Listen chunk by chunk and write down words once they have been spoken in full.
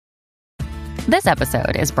This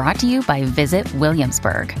episode is brought to you by Visit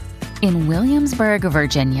Williamsburg. In Williamsburg,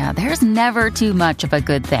 Virginia, there's never too much of a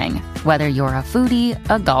good thing. Whether you're a foodie,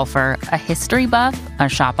 a golfer, a history buff, a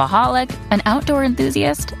shopaholic, an outdoor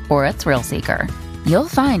enthusiast, or a thrill seeker, you'll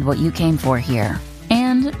find what you came for here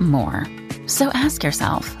and more. So ask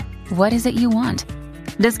yourself, what is it you want?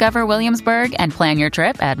 Discover Williamsburg and plan your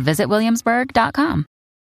trip at visitwilliamsburg.com.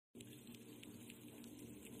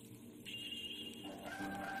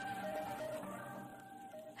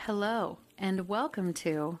 Hello, and welcome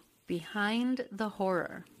to Behind the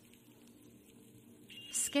Horror.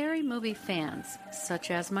 Scary movie fans, such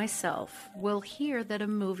as myself, will hear that a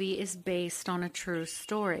movie is based on a true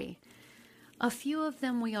story. A few of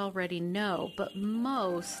them we already know, but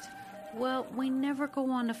most, well, we never go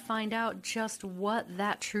on to find out just what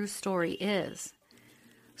that true story is.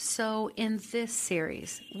 So in this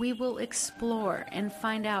series, we will explore and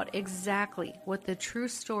find out exactly what the true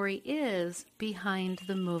story is behind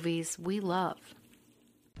the movies we love.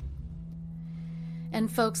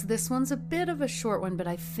 And folks, this one's a bit of a short one, but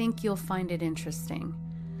I think you'll find it interesting.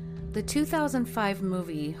 The 2005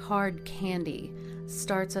 movie Hard Candy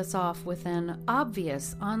starts us off with an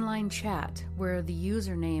obvious online chat where the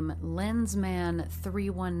username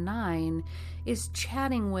Lensman319 is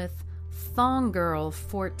chatting with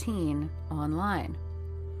ThongGirl14 online.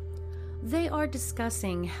 They are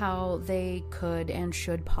discussing how they could and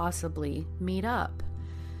should possibly meet up.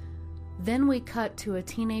 Then we cut to a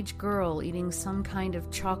teenage girl eating some kind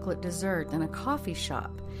of chocolate dessert in a coffee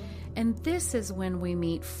shop. And this is when we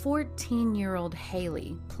meet 14-year-old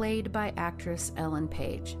Haley, played by actress Ellen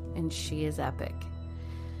Page, and she is epic.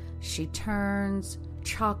 She turns,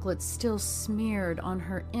 chocolate still smeared on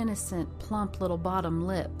her innocent, plump little bottom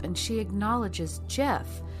lip, and she acknowledges Jeff,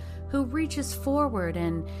 who reaches forward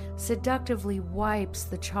and seductively wipes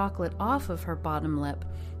the chocolate off of her bottom lip.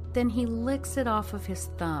 Then he licks it off of his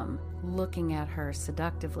thumb, looking at her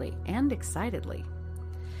seductively and excitedly.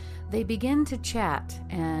 They begin to chat,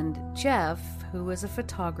 and Jeff, who is a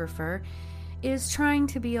photographer, is trying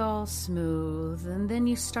to be all smooth, and then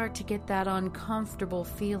you start to get that uncomfortable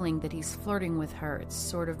feeling that he's flirting with her. It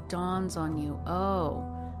sort of dawns on you, oh,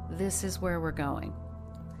 this is where we're going.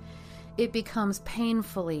 It becomes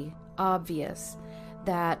painfully obvious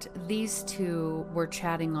that these two were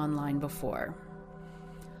chatting online before.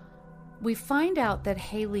 We find out that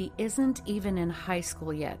Haley isn't even in high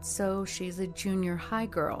school yet, so she's a junior high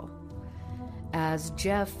girl. As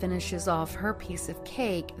Jeff finishes off her piece of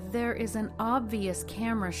cake, there is an obvious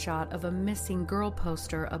camera shot of a missing girl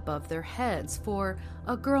poster above their heads for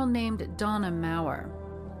a girl named Donna Maurer.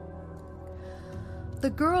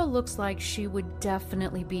 The girl looks like she would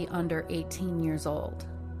definitely be under 18 years old.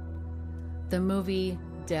 The movie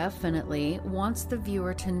definitely wants the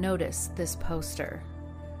viewer to notice this poster.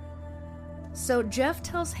 So Jeff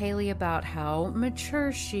tells Haley about how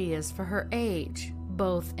mature she is for her age,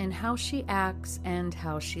 both in how she acts and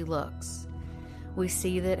how she looks. We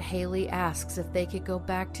see that Haley asks if they could go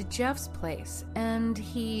back to Jeff's place, and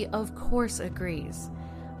he, of course, agrees.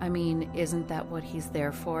 I mean, isn't that what he's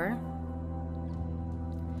there for?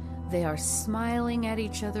 They are smiling at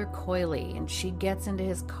each other coyly, and she gets into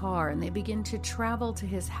his car, and they begin to travel to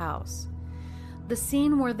his house. The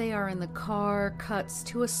scene where they are in the car cuts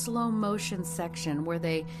to a slow motion section where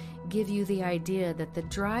they give you the idea that the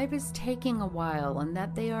drive is taking a while and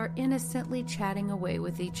that they are innocently chatting away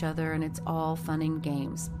with each other, and it's all fun and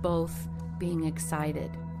games, both being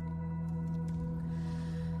excited.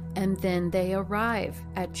 And then they arrive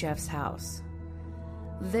at Jeff's house.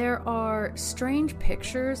 There are strange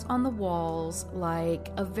pictures on the walls, like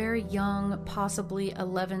a very young, possibly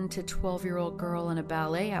 11 to 12-year-old girl in a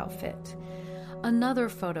ballet outfit. Another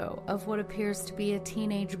photo of what appears to be a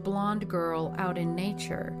teenage blonde girl out in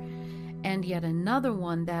nature, and yet another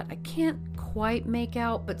one that I can't quite make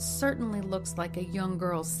out, but certainly looks like a young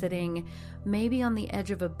girl sitting maybe on the edge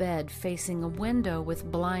of a bed facing a window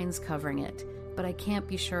with blinds covering it, but I can't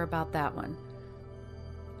be sure about that one.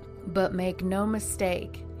 But make no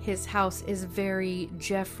mistake, his house is very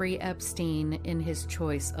Jeffrey Epstein in his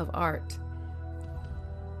choice of art.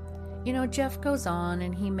 You know, Jeff goes on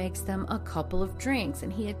and he makes them a couple of drinks,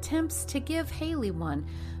 and he attempts to give Haley one,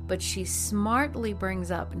 but she smartly brings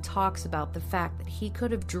up and talks about the fact that he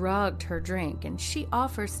could have drugged her drink, and she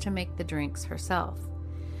offers to make the drinks herself.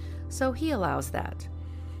 So he allows that.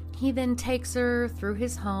 He then takes her through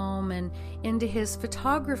his home and into his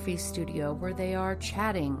photography studio where they are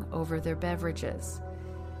chatting over their beverages.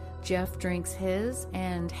 Jeff drinks his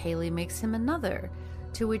and Haley makes him another,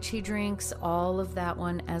 to which he drinks all of that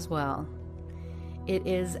one as well. It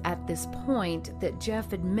is at this point that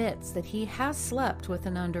Jeff admits that he has slept with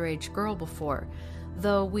an underage girl before,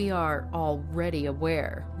 though we are already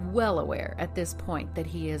well aware at this point that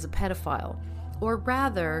he is a pedophile, or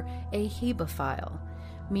rather a hebephile,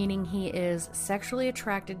 meaning he is sexually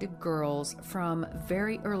attracted to girls from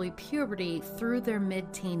very early puberty through their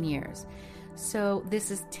mid-teen years. So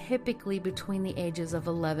this is typically between the ages of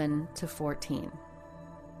 11 to 14.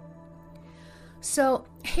 So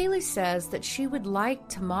Haley says that she would like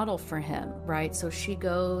to model for him, right? So she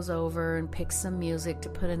goes over and picks some music to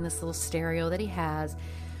put in this little stereo that he has.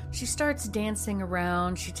 She starts dancing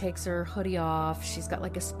around. She takes her hoodie off. She's got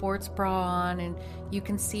like a sports bra on, and you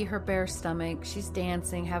can see her bare stomach. She's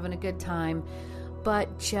dancing, having a good time.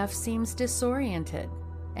 But Jeff seems disoriented,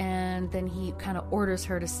 and then he kind of orders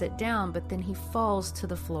her to sit down, but then he falls to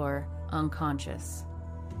the floor unconscious.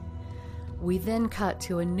 We then cut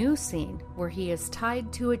to a new scene where he is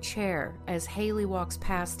tied to a chair as Haley walks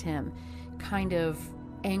past him, kind of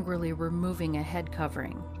angrily removing a head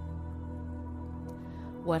covering.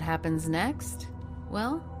 What happens next?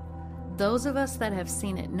 Well, those of us that have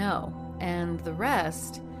seen it know, and the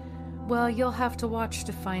rest, well, you'll have to watch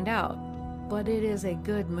to find out. But it is a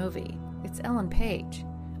good movie. It's Ellen Page.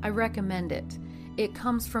 I recommend it. It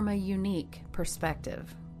comes from a unique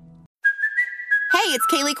perspective. Hey, it's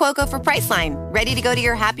Kaylee Cuoco for Priceline. Ready to go to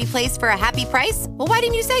your happy place for a happy price? Well, why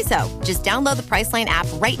didn't you say so? Just download the Priceline app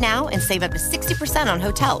right now and save up to 60% on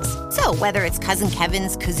hotels. So whether it's Cousin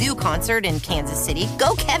Kevin's Kazoo Concert in Kansas City,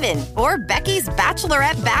 go Kevin, or Becky's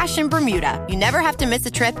Bachelorette Bash in Bermuda, you never have to miss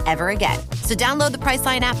a trip ever again. So download the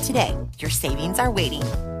Priceline app today. Your savings are waiting.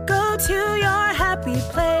 Go to your happy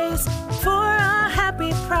place for a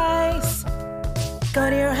happy price. Go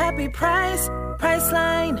to your happy price,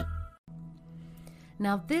 Priceline.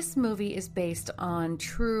 Now, this movie is based on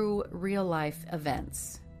true real-life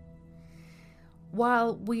events.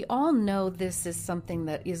 While we all know this is something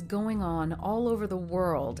that is going on all over the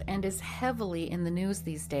world and is heavily in the news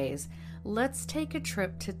these days, let's take a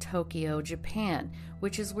trip to Tokyo, Japan,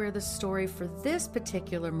 which is where the story for this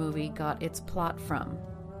particular movie got its plot from.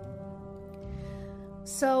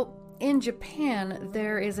 So, in Japan,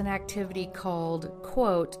 there is an activity called,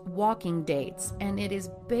 quote, walking dates, and it is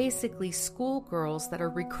basically schoolgirls that are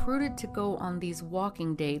recruited to go on these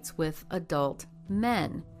walking dates with adult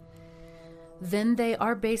men. Then they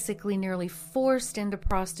are basically nearly forced into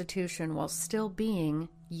prostitution while still being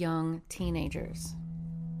young teenagers.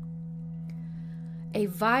 A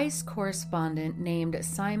Vice correspondent named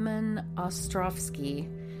Simon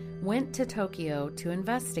Ostrovsky went to Tokyo to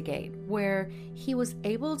investigate, where he was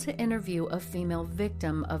able to interview a female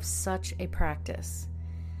victim of such a practice.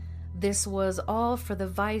 This was all for the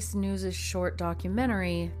Vice News' short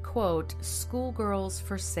documentary, quote, Schoolgirls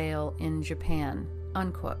for Sale in Japan,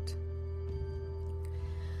 unquote.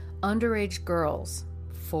 Underage girls,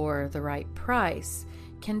 for the right price,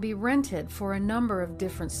 can be rented for a number of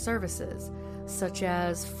different services, such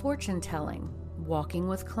as fortune-telling, walking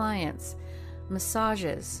with clients,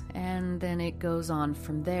 massages, and then it goes on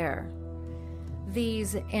from there.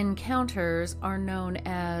 These encounters are known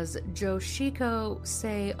as Joshiko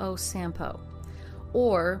Sei o Sampo,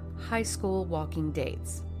 or high school walking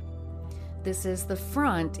dates. This is the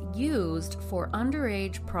front used for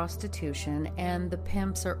underage prostitution, and the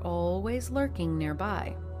pimps are always lurking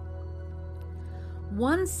nearby.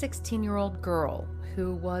 One 16-year-old girl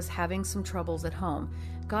who was having some troubles at home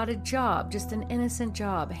got a job, just an innocent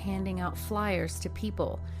job, handing out flyers to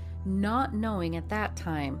people, not knowing at that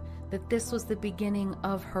time that this was the beginning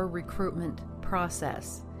of her recruitment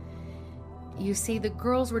process. You see, the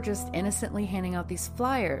girls were just innocently handing out these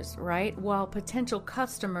flyers, right? While potential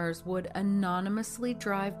customers would anonymously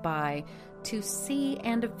drive by to see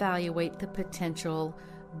and evaluate the potential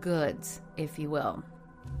goods, if you will.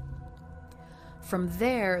 From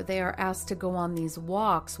there, they are asked to go on these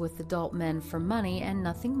walks with adult men for money and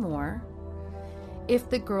nothing more. If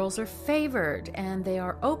the girls are favored and they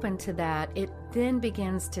are open to that, it then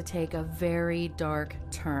begins to take a very dark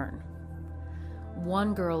turn.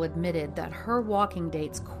 One girl admitted that her walking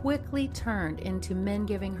dates quickly turned into men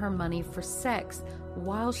giving her money for sex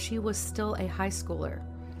while she was still a high schooler.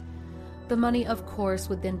 The money, of course,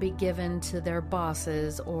 would then be given to their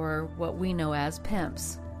bosses, or what we know as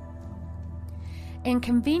pimps. And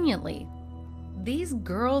conveniently, these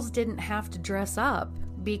girls didn't have to dress up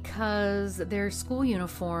because their school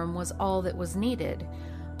uniform was all that was needed.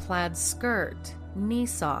 Plaid skirt, knee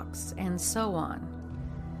socks, and so on.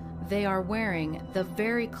 They are wearing the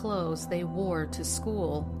very clothes they wore to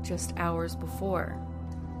school just hours before.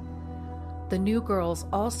 The new girls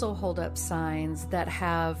also hold up signs that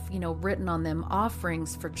have, written on them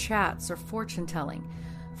offerings for chats or fortune telling.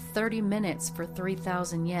 30 minutes for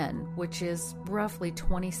 3,000 yen, which is roughly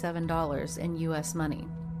 $27 in US money.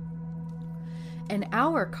 An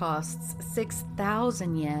hour costs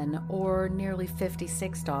 6,000 yen, or nearly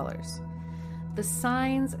 $56. The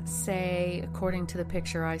signs say, according to the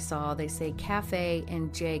picture I saw, they say cafe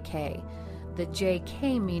and JK. The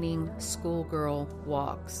JK meaning schoolgirl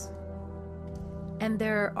walks. And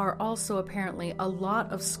there are also apparently a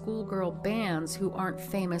lot of schoolgirl bands who aren't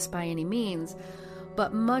famous by any means,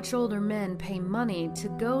 but much older men pay money to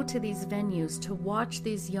go to these venues to watch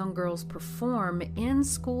these young girls perform in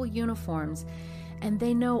school uniforms, and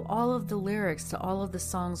they know all of the lyrics to all of the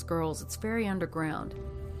songs girls. It's very underground.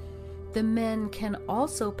 The men can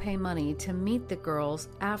also pay money to meet the girls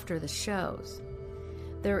after the shows.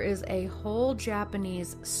 There is a whole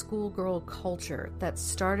Japanese schoolgirl culture that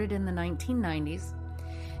started in the 1990s,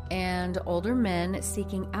 and older men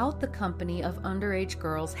seeking out the company of underage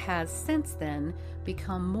girls has since then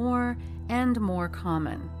become more and more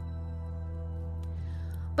common.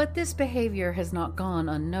 But this behavior has not gone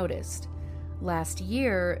unnoticed. Last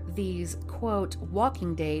year, these, quote,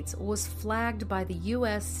 walking dates was flagged by the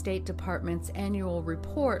U.S. State Department's annual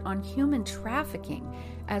report on human trafficking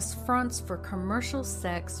as fronts for commercial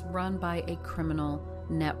sex run by a criminal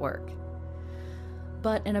network.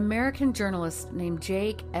 But an American journalist named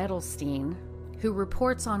Jake Edelstein, who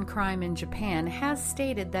reports on crime in Japan, has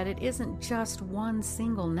stated that it isn't just one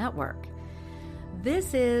single network.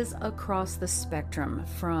 This is across the spectrum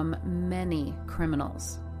from many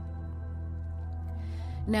criminals.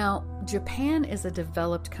 Now, Japan is a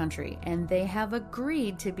developed country, and they have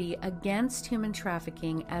agreed to be against human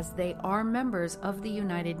trafficking as they are members of the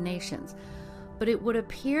United Nations. But it would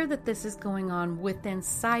appear that this is going on within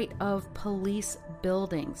sight of police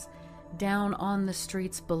buildings, down on the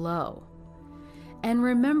streets below. And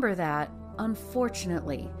remember that,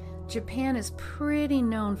 unfortunately, Japan is pretty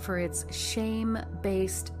known for its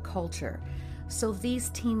shame-based culture. So these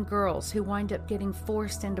teen girls who wind up getting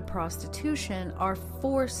forced into prostitution are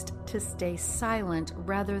forced to stay silent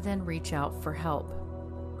rather than reach out for help.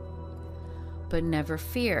 But never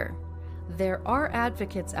fear. There are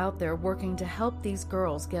advocates out there working to help these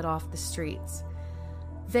girls get off the streets.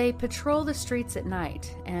 They patrol the streets at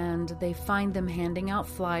night, and they find them handing out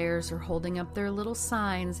flyers or holding up their little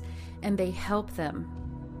signs, and they help them.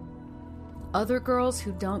 Other girls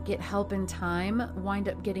who don't get help in time wind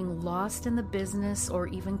up getting lost in the business or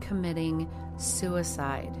even committing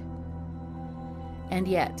suicide. And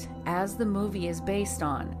yet, as the movie is based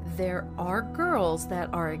on, there are girls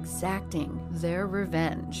that are exacting their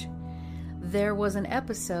revenge. There was an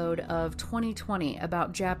episode of 2020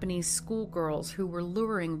 about Japanese schoolgirls who were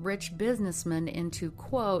luring rich businessmen into,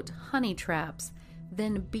 quote, honey traps,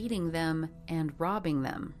 then beating them and robbing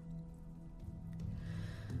them.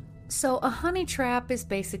 So a honey trap is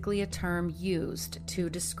basically a term used to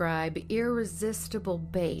describe irresistible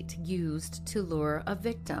bait used to lure a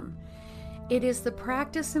victim. It is the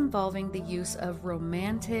practice involving the use of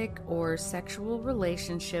romantic or sexual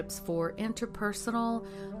relationships for interpersonal,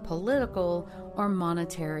 political, or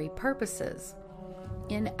monetary purposes.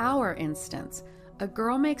 In our instance, a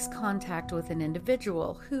girl makes contact with an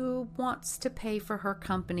individual who wants to pay for her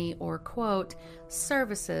company or, quote,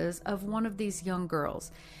 services of one of these young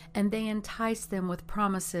girls, and they entice them with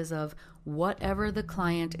promises of whatever the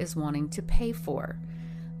client is wanting to pay for.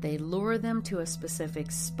 They lure them to a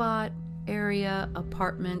specific spot, area,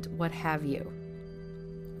 apartment, what have you.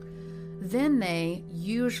 Then they,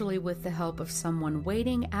 usually with the help of someone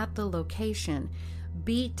waiting at the location,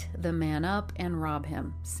 beat the man up and rob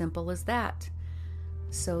him. Simple as that.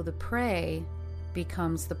 So the prey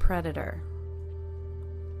becomes the predator.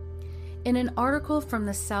 In an article from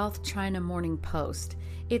the South China Morning Post,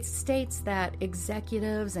 it states that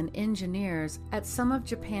executives and engineers at some of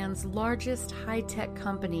Japan's largest high-tech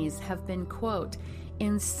companies have been, quote,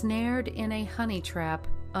 ensnared in a honey trap,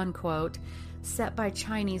 unquote, set by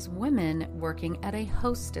Chinese women working at a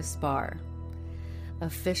hostess bar.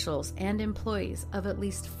 Officials and employees of at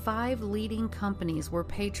least 5 leading companies were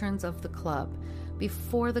patrons of the club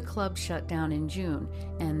before the club shut down in June,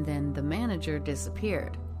 and then the manager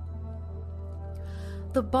disappeared.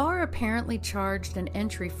 The bar apparently charged an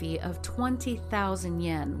entry fee of 20,000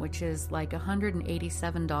 yen, which is like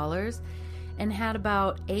 $187, and had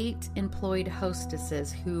about 8 employed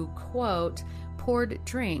hostesses who, quote, poured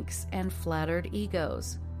drinks and flattered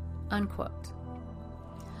egos, unquote.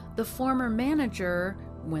 The former manager,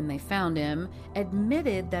 when they found him,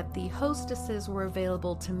 admitted that the hostesses were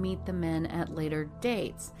available to meet the men at later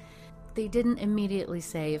dates. they didn't immediately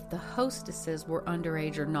say if the hostesses were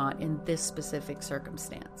underage or not in this specific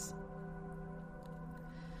circumstance.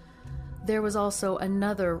 There was also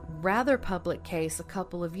another rather public case a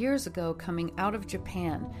couple of years ago coming out of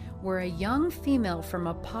Japan, where a young female from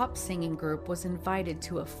a pop singing group was invited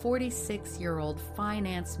to a 46-year-old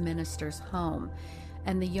finance minister's home,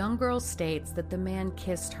 and the young girl states that the man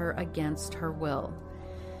kissed her against her will.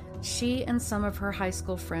 She and some of her high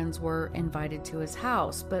school friends were invited to his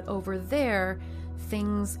house, but over there,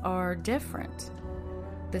 things are different.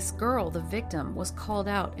 This girl, the victim, was called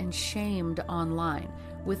out and shamed online,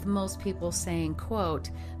 with most people saying,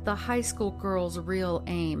 quote, "The high school girl's real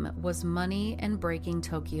aim was money and breaking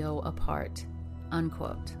Tokyo apart,"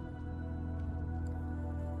 unquote.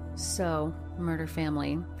 So, murder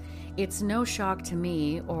family, it's no shock to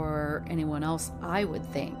me or anyone else, I would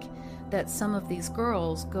think, that some of these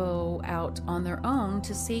girls go out on their own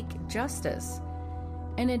to seek justice.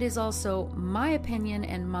 And it is also my opinion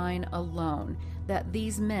and mine alone that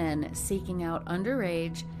these men seeking out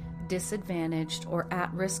underage, disadvantaged, or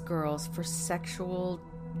at-risk girls for sexual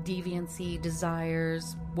deviancy,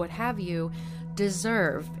 desires, what have you,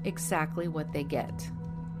 deserve exactly what they get.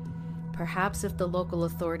 Perhaps if the local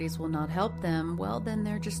authorities will not help them, well, then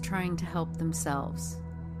they're just trying to help themselves.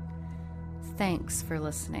 Thanks for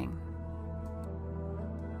listening.